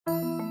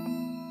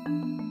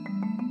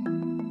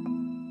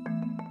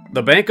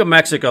The Bank of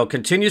Mexico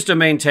continues to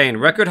maintain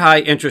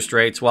record-high interest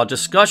rates while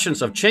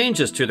discussions of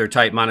changes to their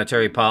tight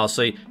monetary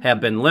policy have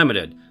been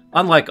limited,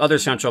 unlike other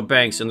central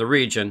banks in the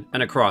region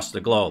and across the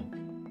globe.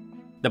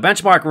 The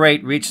benchmark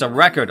rate reached a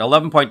record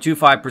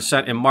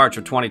 11.25% in March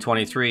of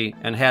 2023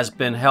 and has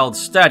been held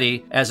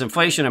steady as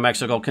inflation in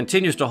Mexico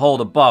continues to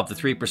hold above the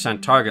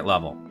 3% target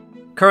level.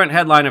 Current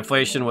headline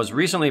inflation was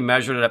recently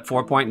measured at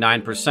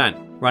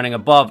 4.9%, running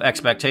above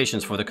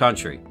expectations for the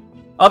country.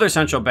 Other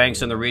central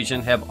banks in the region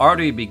have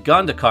already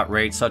begun to cut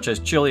rates, such as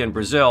Chile and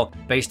Brazil,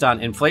 based on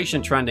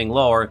inflation trending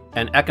lower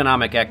and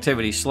economic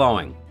activity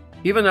slowing.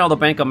 Even though the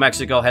Bank of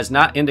Mexico has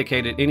not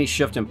indicated any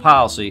shift in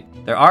policy,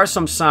 there are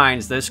some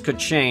signs this could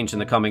change in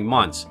the coming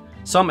months.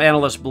 Some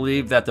analysts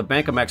believe that the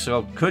Bank of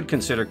Mexico could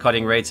consider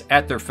cutting rates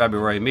at their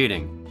February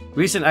meeting.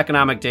 Recent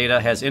economic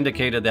data has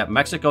indicated that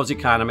Mexico's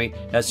economy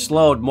has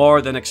slowed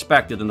more than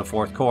expected in the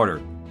fourth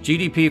quarter.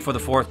 GDP for the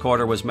fourth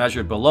quarter was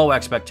measured below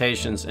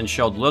expectations and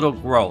showed little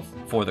growth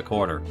for the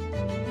quarter.